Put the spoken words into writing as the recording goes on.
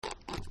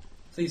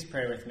Please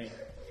pray with me.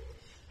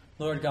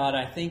 Lord God,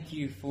 I thank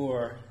you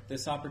for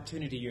this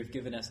opportunity you have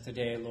given us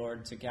today,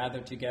 Lord, to gather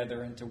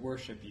together and to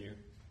worship you.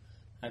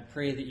 I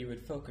pray that you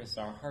would focus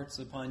our hearts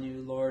upon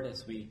you, Lord,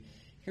 as we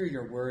hear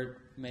your word.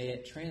 May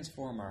it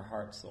transform our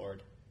hearts,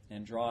 Lord,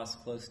 and draw us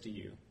close to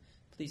you.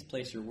 Please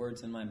place your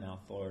words in my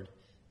mouth, Lord,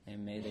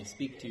 and may they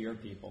speak to your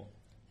people.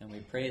 And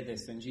we pray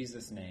this in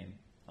Jesus' name.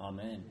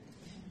 Amen.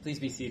 Please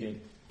be seated.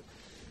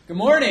 Good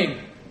morning.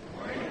 Good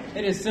morning.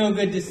 It is so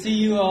good to see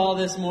you all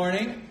this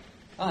morning.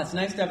 Oh, it's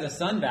nice to have the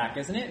sun back,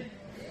 isn't it?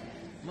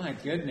 My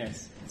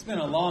goodness. It's been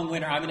a long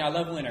winter. I mean, I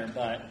love winter,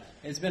 but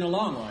it's been a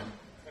long one.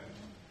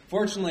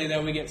 Fortunately,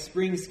 though, we get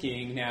spring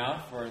skiing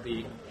now for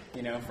the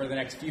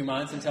next few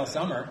months until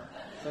summer.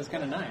 So it's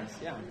kind of nice,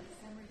 yeah.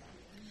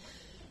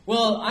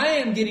 Well, I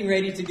am getting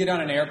ready to get on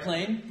an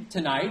airplane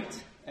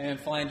tonight and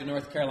flying to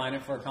North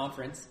Carolina for a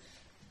conference.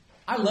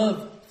 I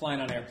love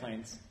flying on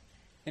airplanes.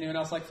 Anyone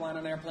else like flying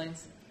on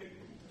airplanes?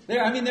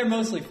 They're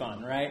mostly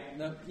fun, right?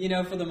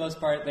 For the most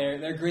part,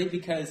 they're great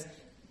because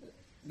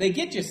they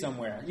get you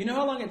somewhere. You know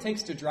how long it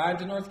takes to drive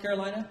to North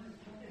Carolina?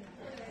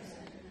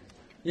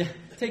 Yeah,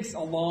 it takes a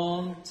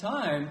long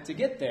time to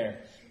get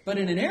there. But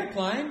in an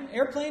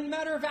airplane,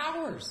 matter of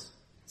hours.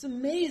 It's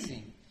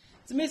amazing.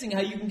 It's amazing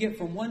how you can get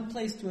from one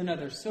place to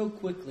another so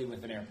quickly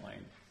with an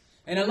airplane.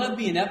 And I love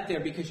being up there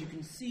because you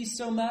can see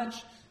so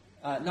much.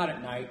 Not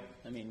at night.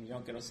 You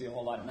don't get to see a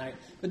whole lot at night.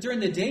 But during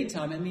the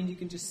daytime, you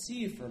can just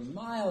see for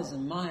miles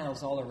and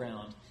miles all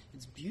around.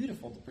 It's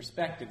beautiful, the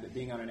perspective that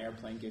being on an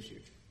airplane gives you.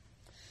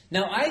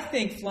 Now, I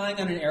think flying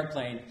on an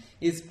airplane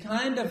is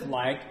kind of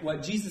like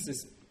what Jesus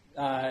is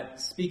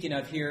speaking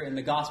of here in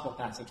the gospel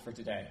passage for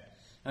today.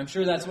 I'm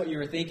sure that's what you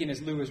were thinking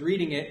as Lou was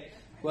reading it,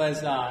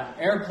 was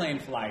airplane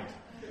flight,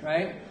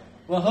 right?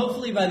 Well,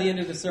 hopefully by the end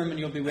of the sermon,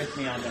 you'll be with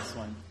me on this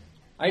one.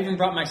 I even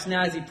brought my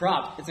snazzy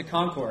prop. It's a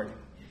Concorde.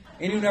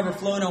 Anyone ever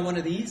flown on one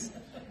of these?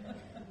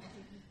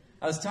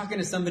 I was talking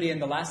to somebody in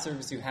the last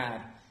service who had,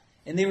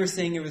 and they were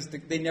saying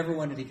they never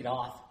wanted to get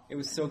off. It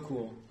was so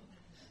cool.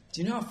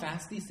 Do you know how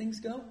fast these things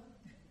go?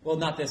 Well,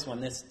 not this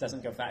one. This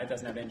doesn't go fast. It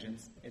doesn't have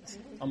engines. It's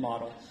a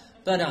model.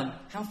 But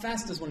how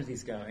fast does one of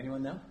these go?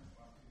 Anyone know?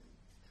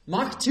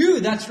 Mach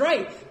 2, that's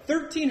right.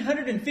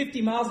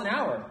 1,350 miles an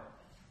hour.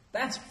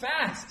 That's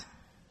fast.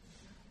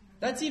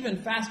 That's even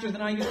faster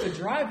than I used to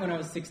drive when I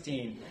was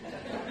 16.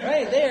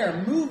 Right? They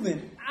are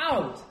moving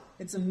out.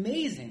 It's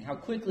amazing how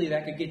quickly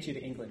that could get you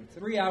to England.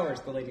 3 hours,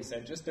 the lady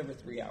said, just over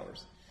 3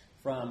 hours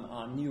from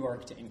New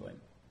York to England.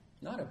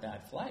 Not a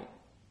bad flight.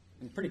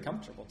 And pretty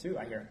comfortable, too,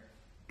 I hear.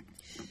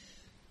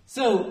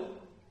 So,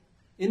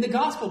 in the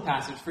gospel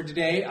passage for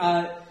today,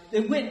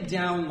 it went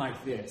down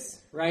like this,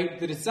 right?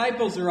 The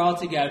disciples are all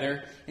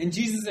together, and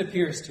Jesus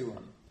appears to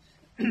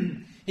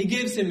them. He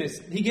gives them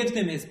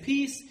his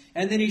peace,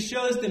 and then he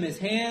shows them his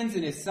hands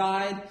and his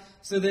side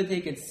so that they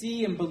can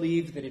see and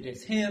believe that it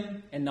is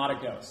him and not a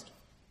ghost,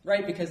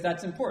 right? Because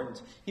that's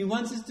important. He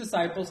wants his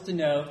disciples to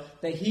know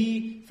that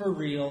he, for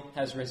real,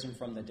 has risen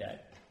from the dead.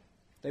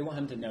 They want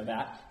him to know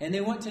that. And they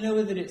want to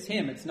know that it's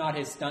him. It's not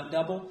his stunt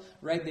double,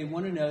 right? They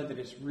want to know that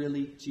it's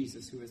really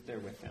Jesus who is there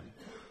with them.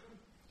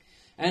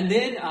 And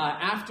then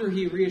after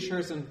he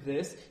reassures them of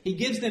this, he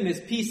gives them his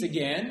peace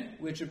again,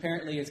 which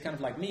apparently is kind of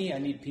like me. I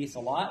need peace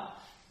a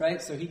lot,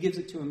 right? So he gives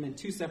it to them in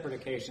 2 separate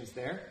occasions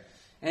there.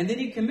 And then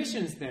he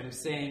commissions them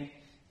saying,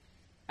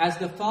 "As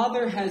the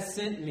Father has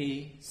sent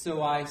me,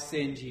 so I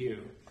send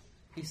you."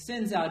 He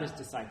sends out his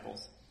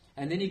disciples.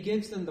 And then he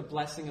gives them the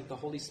blessing of the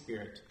Holy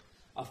Spirit,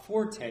 a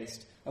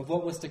foretaste of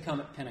what was to come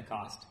at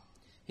Pentecost.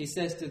 He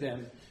says to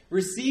them,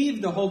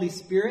 "Receive the Holy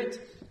Spirit.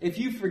 If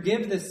you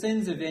forgive the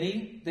sins of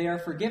any, they are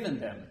forgiven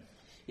them.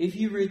 If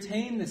you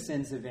retain the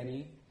sins of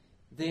any,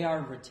 they are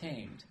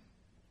retained."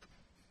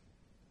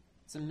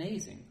 It's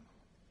amazing.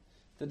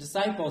 The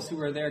disciples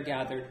who are there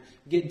gathered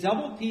get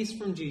double peace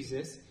from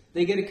Jesus.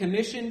 They get a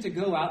commission to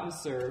go out and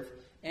serve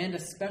and a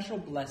special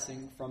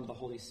blessing from the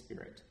Holy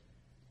Spirit.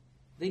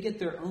 They get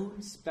their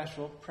own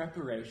special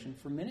preparation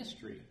for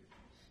ministry.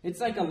 It's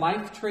like a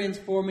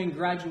life-transforming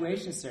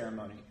graduation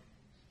ceremony.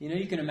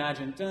 You can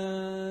imagine,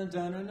 dun,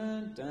 dun, dun,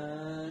 dun,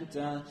 dun,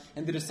 dun,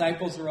 and the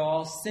disciples are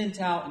all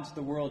sent out into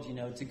the world,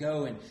 to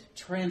go and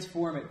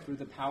transform it through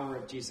the power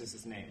of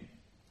Jesus' name.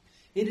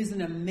 It is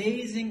an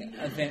amazing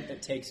event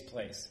that takes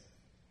place.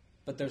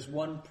 But there's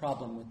one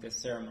problem with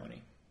this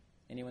ceremony.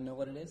 Anyone know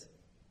what it is?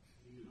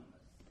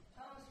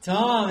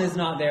 Tom is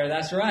not there,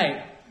 that's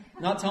right.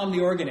 Not Tom the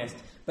organist,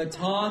 but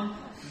Tom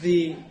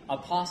the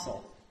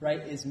apostle,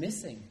 right, is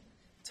missing.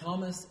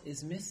 Thomas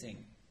is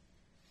missing.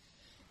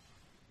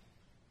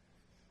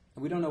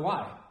 And we don't know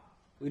why.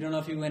 We don't know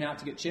if he went out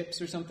to get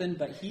chips or something,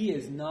 but he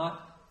is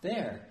not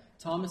there.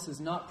 Thomas is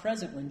not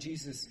present when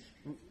Jesus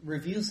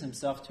reveals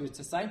himself to his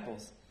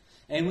disciples.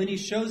 And when he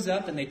shows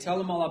up and they tell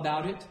him all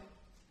about it,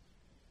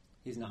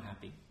 he's not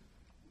happy.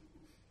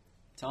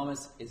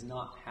 Thomas is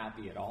not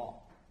happy at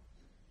all.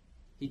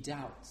 He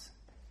doubts.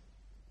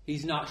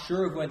 He's not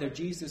sure of whether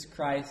Jesus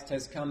Christ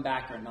has come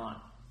back or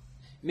not.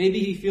 Maybe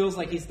he feels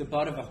like he's the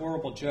butt of a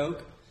horrible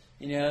joke,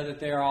 that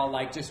they're all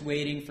just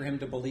waiting for him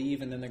to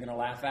believe and then they're going to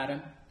laugh at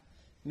him.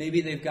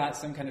 Maybe they've got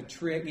some kind of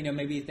trick.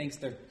 Maybe he thinks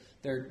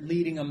they're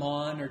leading him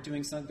on or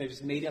doing something. They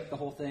just made up the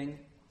whole thing.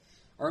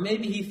 Or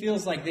maybe he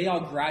feels like they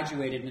all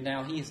graduated and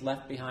now he's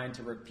left behind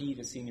to repeat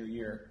his senior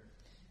year.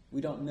 We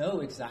don't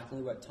know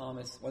exactly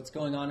what's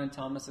going on in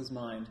Thomas's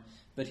mind,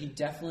 but he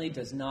definitely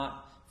does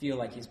not feel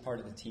like he's part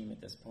of the team at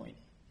this point.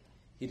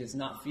 He does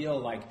not feel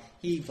like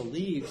he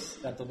believes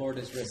that the Lord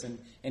is risen,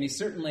 and he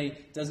certainly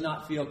does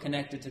not feel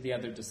connected to the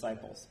other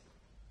disciples.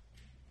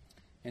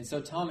 And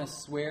so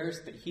Thomas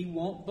swears that he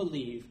won't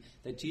believe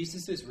that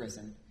Jesus is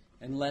risen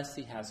unless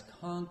he has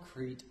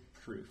concrete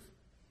proof.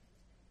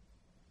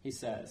 He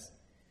says,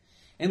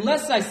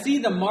 "Unless I see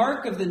the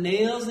mark of the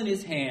nails in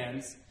his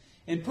hands,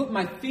 and put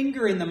my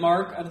finger in the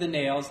mark of the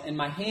nails and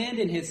my hand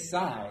in his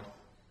side,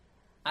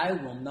 I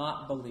will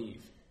not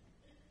believe."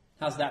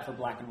 How's that for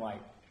black and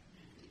white?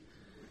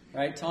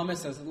 Right?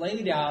 Thomas has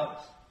laid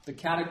out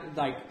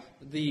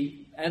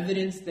the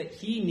evidence that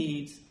he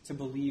needs to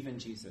believe in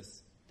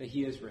Jesus, that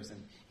he is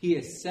risen. He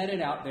has set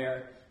it out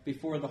there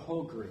before the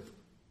whole group.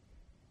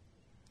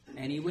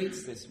 And he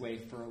waits this way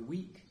for a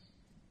week.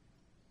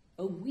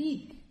 A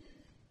week.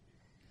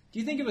 Do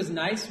you think it was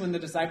nice when the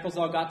disciples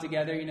all got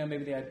together?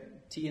 Maybe they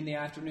had tea in the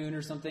afternoon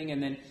or something,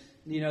 and then,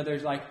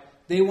 there's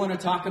they want to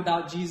talk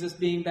about Jesus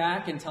being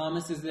back, and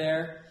Thomas is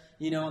there,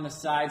 on the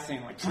side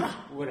saying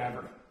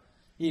whatever.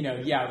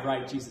 Yeah,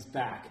 right, Jesus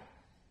back.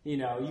 You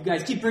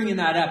guys keep bringing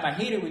that up. I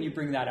hate it when you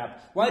bring that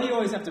up. Why do you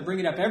always have to bring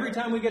it up every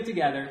time we get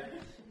together?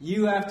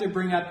 You have to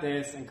bring up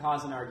this and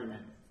cause an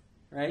argument,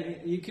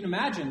 right? You can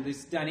imagine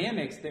these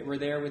dynamics that were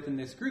there within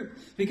this group.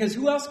 Because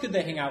who else could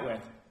they hang out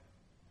with?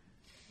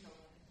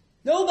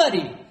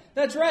 Nobody.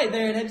 That's right.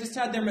 They had just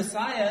had their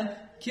Messiah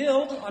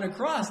killed on a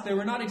cross. They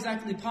were not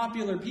exactly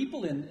popular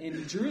people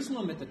in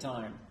Jerusalem at the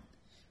time,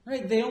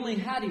 right? They only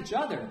had each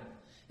other.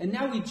 And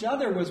now each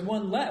other was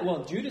one less.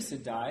 Well, Judas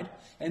had died.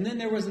 And then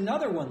there was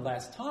another one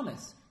less,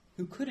 Thomas,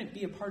 who couldn't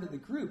be a part of the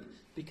group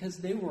because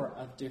they were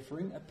of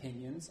differing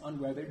opinions on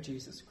whether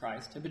Jesus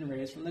Christ had been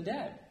raised from the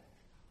dead.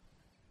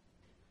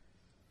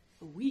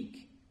 A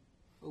week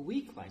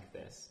like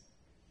this,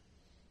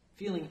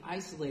 feeling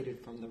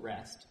isolated from the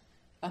rest,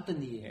 up in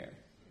the air.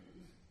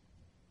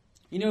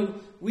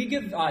 We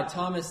give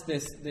Thomas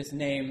this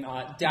name,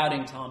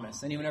 Doubting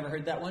Thomas. Anyone ever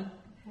heard that one?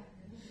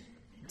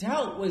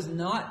 Doubt was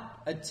not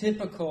a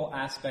typical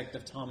aspect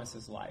of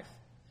Thomas's life.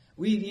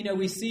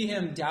 We see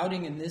him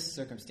doubting in this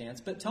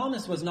circumstance, but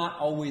Thomas was not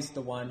always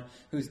the one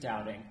who's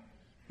doubting,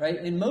 right?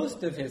 In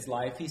most of his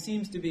life, he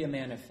seems to be a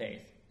man of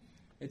faith.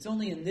 It's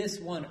only in this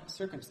one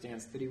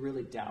circumstance that he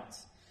really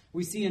doubts.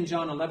 We see in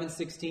John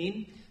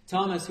 11:16,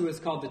 Thomas, who is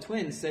called the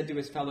twin, said to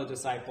his fellow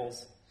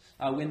disciples,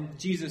 when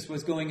Jesus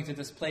was going into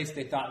this place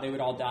they thought they would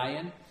all die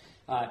in,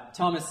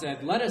 Thomas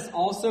said, "Let us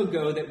also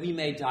go that we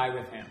may die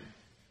with him."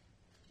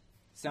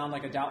 Sound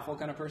like a doubtful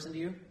kind of person to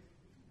you?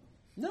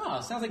 No,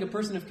 it sounds like a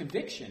person of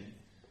conviction,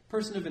 a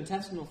person of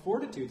intestinal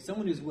fortitude,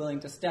 someone who's willing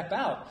to step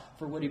out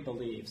for what he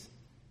believes.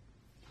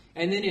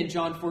 And then in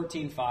John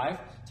 14:5,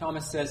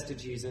 Thomas says to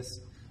Jesus,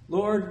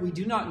 "Lord, we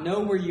do not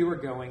know where you are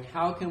going.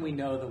 How can we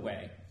know the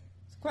way?"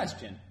 It's a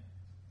question.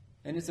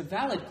 And it's a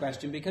valid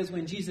question because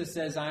when Jesus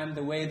says, "I am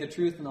the way, the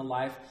truth, and the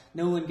life,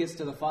 no one gets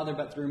to the Father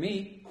but through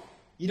me,"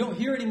 you don't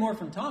hear any more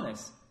from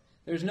Thomas.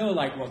 There's no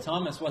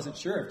Thomas wasn't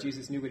sure if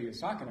Jesus knew what he was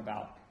talking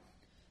about.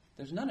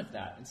 There's none of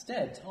that.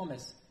 Instead,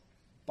 Thomas,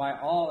 by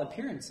all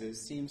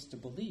appearances, seems to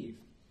believe.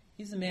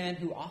 He's a man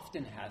who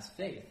often has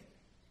faith.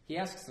 He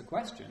asks the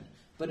question,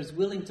 but is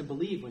willing to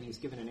believe when he's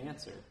given an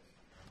answer.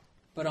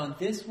 But on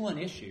this one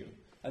issue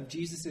of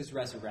Jesus'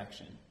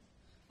 resurrection,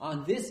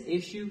 on this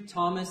issue,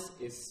 Thomas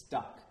is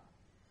stuck.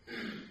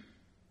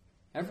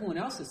 Everyone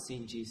else has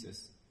seen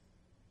Jesus.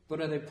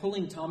 But are they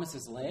pulling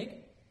Thomas's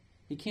leg?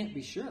 He can't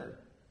be sure.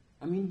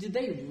 Did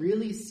they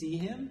really see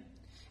him?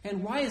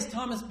 And why has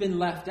Thomas been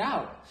left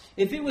out?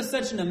 If it was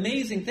such an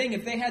amazing thing,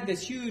 if they had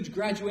this huge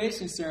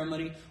graduation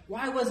ceremony,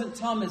 why wasn't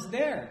Thomas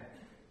there?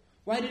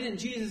 Why didn't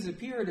Jesus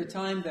appear at a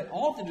time that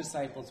all the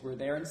disciples were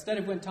there instead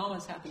of when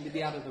Thomas happened to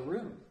be out of the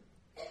room?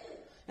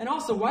 And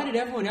also, why did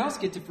everyone else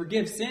get to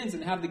forgive sins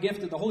and have the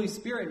gift of the Holy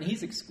Spirit and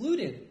he's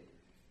excluded?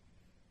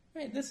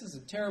 Right, this is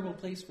a terrible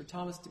place for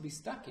Thomas to be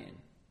stuck in.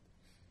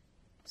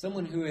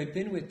 Someone who had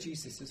been with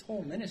Jesus his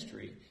whole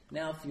ministry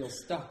now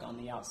feels stuck on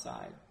the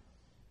outside.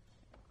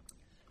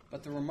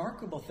 But the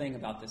remarkable thing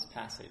about this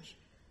passage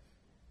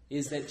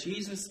is that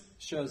Jesus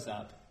shows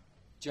up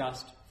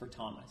just for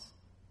Thomas.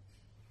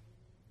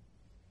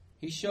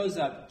 He shows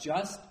up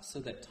just so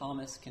that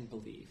Thomas can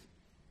believe.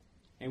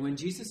 And when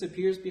Jesus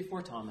appears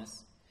before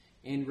Thomas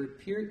and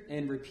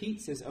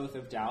repeats his oath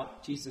of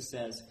doubt, Jesus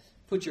says,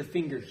 "Put your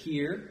finger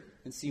here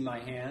and see my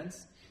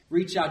hands.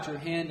 Reach out your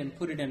hand and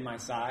put it in my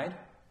side.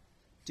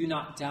 Do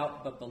not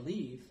doubt but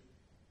believe."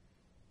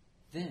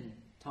 Then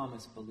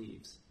Thomas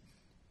believes.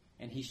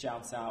 And he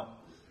shouts out,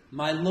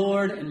 "My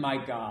Lord and my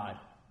God."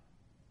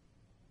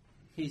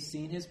 He's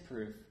seen his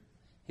proof.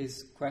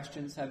 His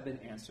questions have been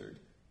answered.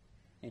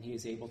 And he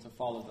is able to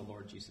follow the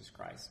Lord Jesus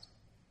Christ.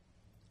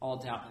 All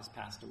doubt has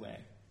passed away.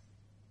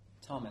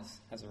 Thomas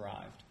has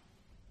arrived.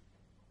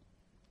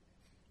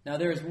 Now,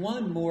 there is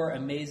one more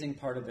amazing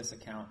part of this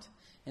account,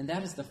 and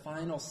that is the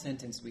final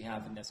sentence we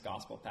have in this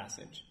gospel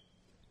passage.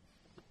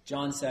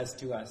 John says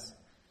to us,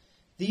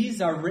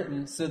 "These are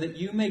written so that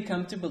you may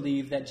come to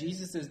believe that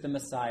Jesus is the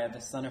Messiah,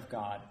 the Son of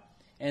God,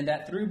 and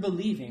that through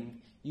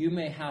believing you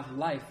may have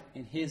life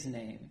in his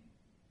name."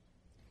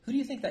 Who do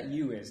you think that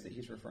you is that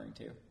he's referring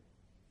to?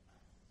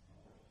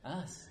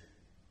 Us.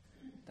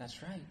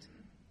 That's right.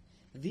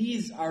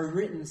 These are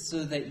written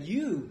so that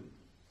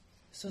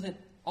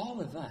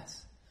all of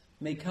us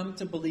may come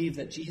to believe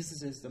that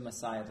Jesus is the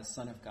Messiah, the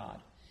Son of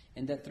God,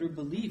 and that through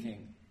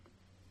believing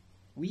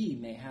we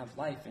may have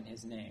life in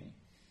his name.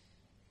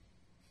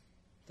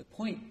 The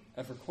point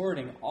of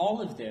recording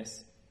all of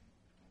this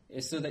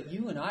is so that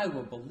you and I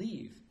will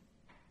believe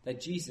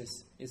that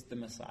Jesus is the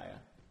Messiah,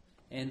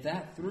 and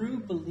that through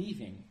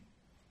believing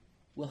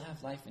we'll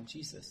have life in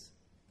Jesus.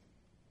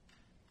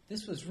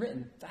 This was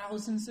written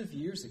thousands of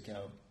years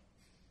ago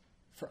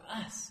for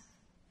us,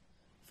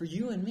 for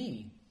you and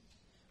me,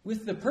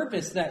 with the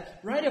purpose that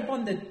right up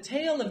on the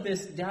tail of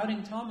this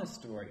doubting Thomas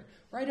story,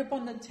 right up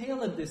on the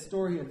tail of this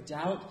story of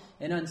doubt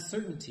and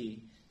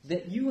uncertainty,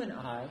 that you and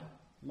I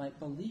might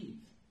believe.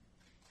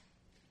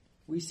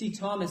 We see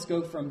Thomas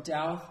go from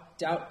doubt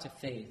to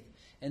faith,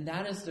 and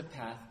that is the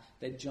path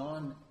that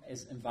John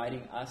is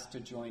inviting us to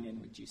join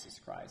in with Jesus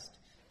Christ,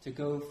 to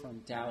go from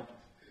doubt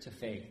to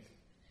faith.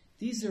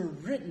 These are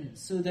written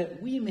so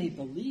that we may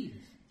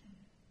believe.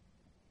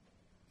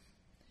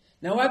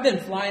 Now, I've been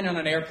flying on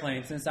an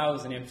airplane since I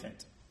was an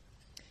infant.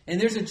 And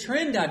there's a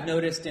trend I've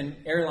noticed in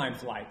airline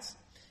flights.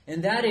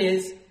 And that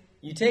is,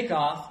 you take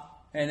off,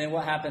 and then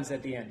what happens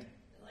at the end?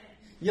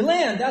 You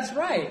land, that's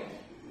right.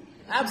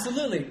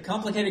 Absolutely.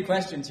 Complicated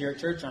questions here at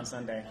church on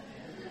Sunday.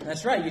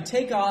 That's right, you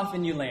take off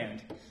and you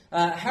land.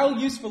 How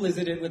useful is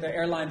it with an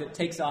airline that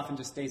takes off and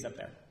just stays up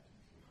there?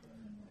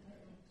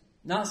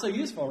 Not so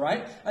useful,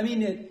 right? I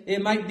mean,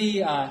 it might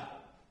be... a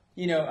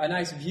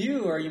nice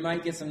view, or you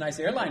might get some nice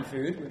airline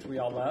food, which we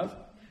all love,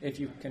 if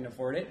you can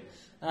afford it.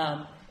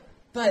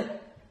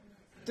 But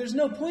there's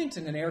no point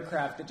in an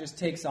aircraft that just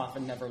takes off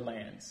and never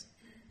lands.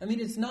 I mean,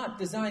 it's not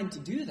designed to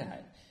do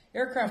that.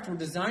 Aircraft were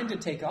designed to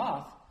take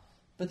off,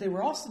 but they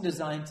were also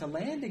designed to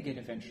land again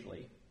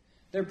eventually.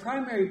 Their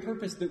primary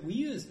purpose that we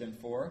use them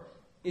for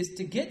is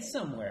to get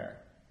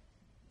somewhere,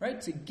 right?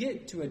 To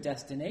get to a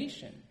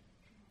destination.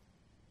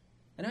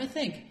 And I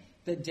think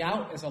that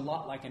doubt is a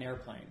lot like an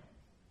airplane.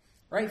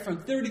 Right?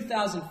 From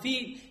 30,000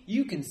 feet,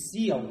 you can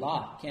see a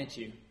lot, can't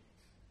you?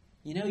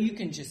 You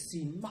can just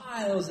see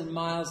miles and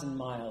miles and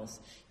miles.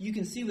 You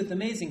can see with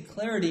amazing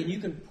clarity, and you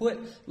can put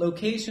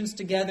locations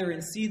together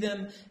and see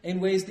them in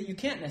ways that you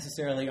can't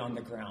necessarily on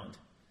the ground.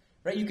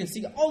 Right? You can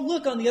see, oh,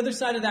 look, on the other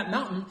side of that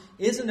mountain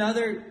is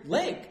another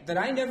lake that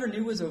I never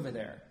knew was over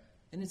there.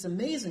 And it's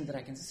amazing that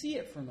I can see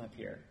it from up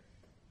here.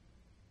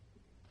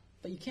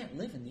 But you can't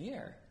live in the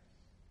air.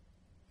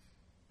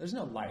 There's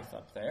no life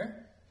up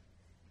there.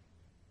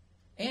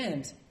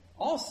 And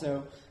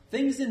also,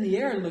 things in the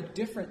air look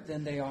different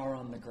than they are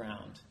on the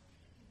ground.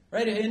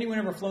 Right? Have anyone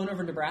ever flown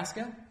over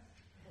Nebraska?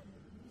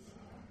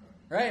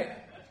 Right?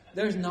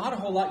 There's not a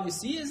whole lot you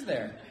see, is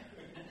there?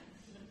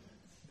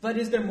 But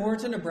is there more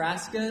to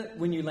Nebraska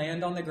when you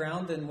land on the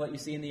ground than what you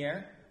see in the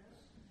air?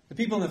 The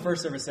people in the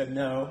first service said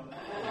no.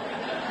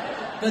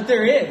 But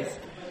there is.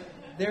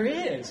 There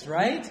is,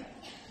 right?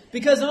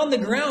 Because on the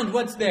ground,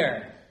 what's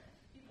there?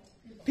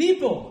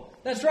 People.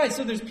 That's right.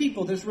 So there's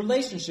people, there's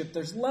relationship,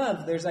 there's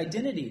love, there's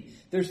identity,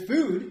 there's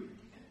food,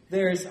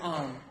 there's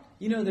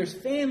there's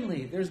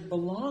family, there's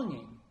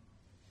belonging.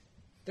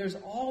 There's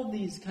all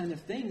these kind of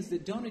things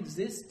that don't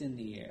exist in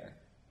the air.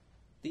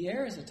 The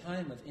air is a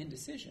time of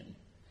indecision.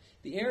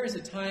 The air is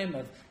a time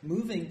of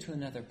moving to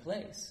another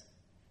place.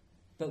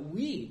 But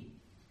we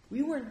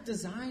weren't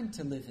designed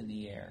to live in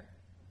the air.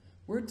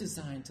 We're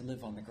designed to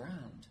live on the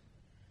ground.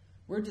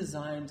 We're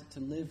designed to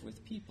live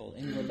with people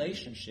in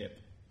relationship,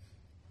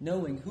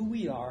 knowing who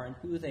we are and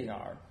who they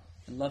are,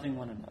 and loving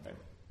one another.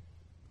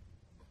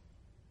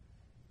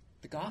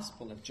 The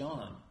Gospel of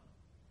John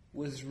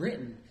was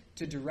written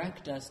to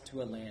direct us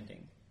to a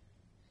landing.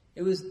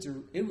 It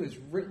was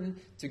written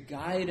to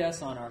guide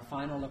us on our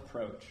final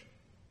approach.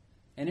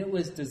 And it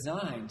was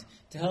designed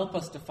to help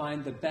us to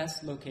find the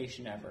best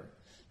location ever,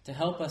 to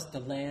help us to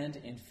land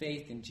in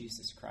faith in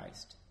Jesus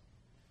Christ.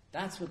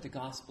 That's what the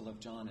Gospel of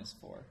John is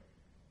for.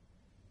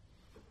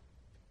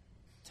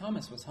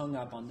 Thomas was hung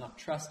up on not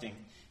trusting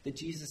that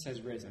Jesus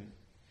has risen,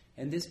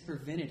 and this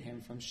prevented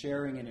him from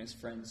sharing in his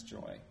friend's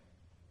joy.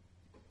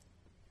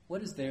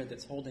 What is there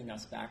that's holding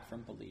us back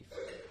from belief?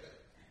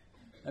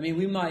 I mean,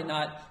 we might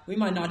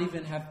not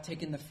even have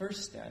taken the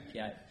first step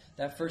yet,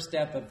 that first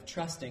step of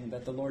trusting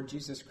that the Lord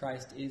Jesus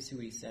Christ is who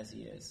he says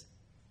he is.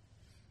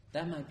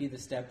 That might be the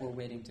step we're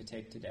waiting to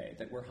take today,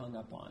 that we're hung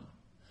up on.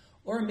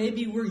 Or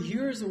maybe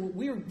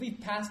we've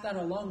passed that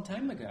a long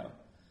time ago.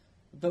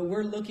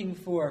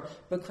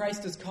 But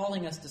Christ is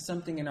calling us to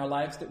something in our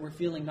lives that we're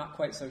feeling not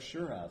quite so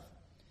sure of.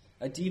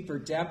 a deeper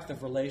depth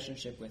of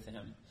relationship with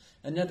him,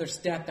 another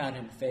step out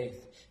in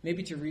faith,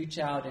 maybe to reach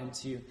out and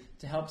to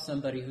help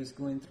somebody who's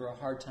going through a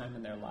hard time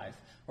in their life.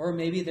 Or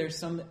maybe there's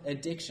some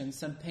addiction,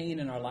 some pain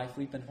in our life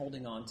we've been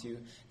holding on to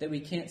that we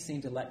can't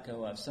seem to let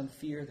go of, some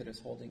fear that is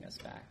holding us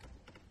back.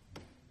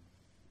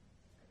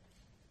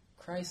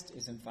 Christ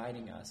is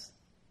inviting us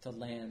to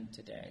land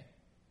today,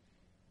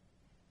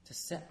 to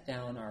set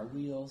down our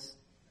wheels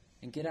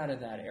and get out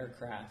of that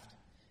aircraft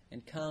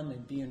and come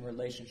and be in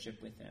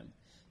relationship with him,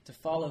 to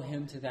follow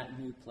him to that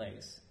new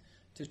place,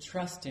 to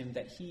trust him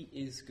that he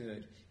is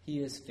good, he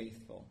is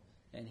faithful,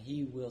 and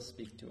he will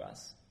speak to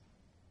us.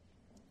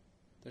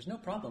 There's no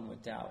problem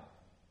with doubt.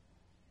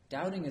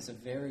 Doubting is a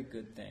very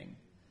good thing,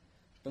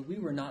 but we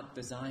were not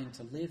designed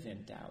to live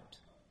in doubt,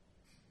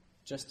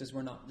 just as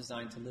we're not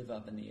designed to live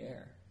up in the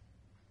air.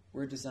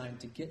 We're designed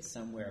to get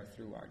somewhere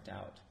through our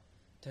doubt,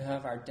 to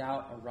have our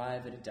doubt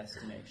arrive at a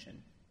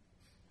destination.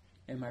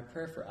 And my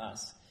prayer for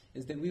us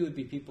is that we would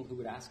be people who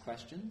would ask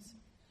questions,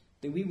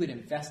 that we would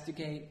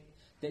investigate,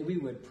 that we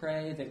would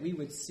pray, that we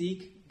would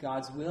seek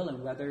God's will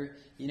and whether,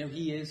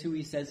 he is who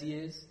he says he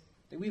is,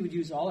 that we would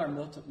use all our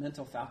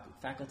mental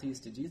faculties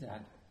to do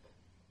that,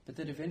 but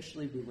that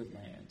eventually we would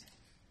land,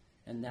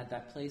 and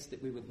that place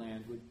that we would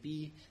land would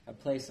be a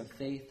place of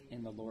faith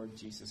in the Lord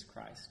Jesus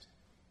Christ,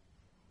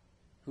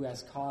 who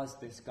has caused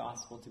this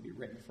gospel to be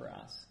written for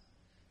us,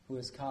 who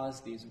has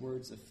caused these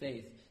words of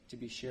faith to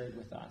be shared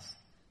with us,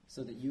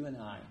 so that you and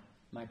I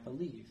might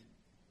believe,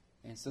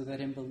 and so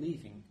that in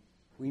believing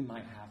we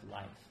might have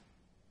life.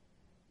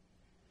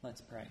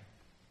 Let's pray.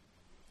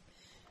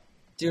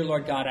 Dear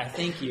Lord God, I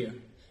thank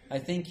you. I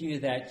thank you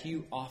that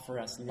you offer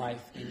us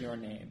life in your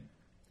name.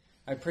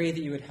 I pray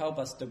that you would help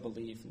us to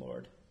believe,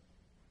 Lord.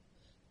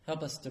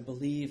 Help us to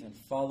believe and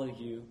follow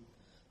you,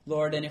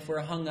 Lord, and if we're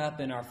hung up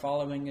in our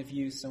following of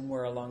you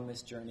somewhere along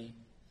this journey,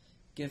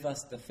 give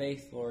us the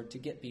faith, Lord, to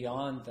get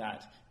beyond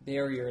that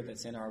barrier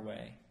that's in our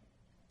way.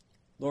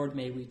 Lord,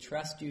 may we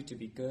trust you to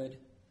be good.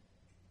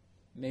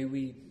 May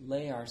we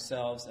lay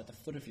ourselves at the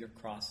foot of your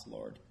cross,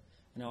 Lord,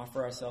 and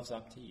offer ourselves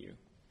up to you.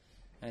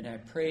 And I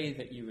pray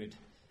that you would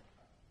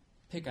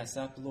pick us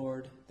up,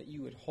 Lord, that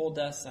you would hold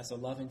us as a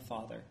loving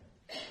Father,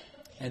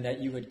 and that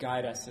you would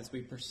guide us as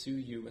we pursue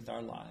you with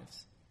our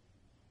lives.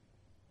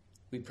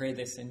 We pray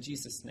this in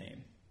Jesus'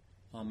 name.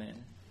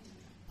 Amen.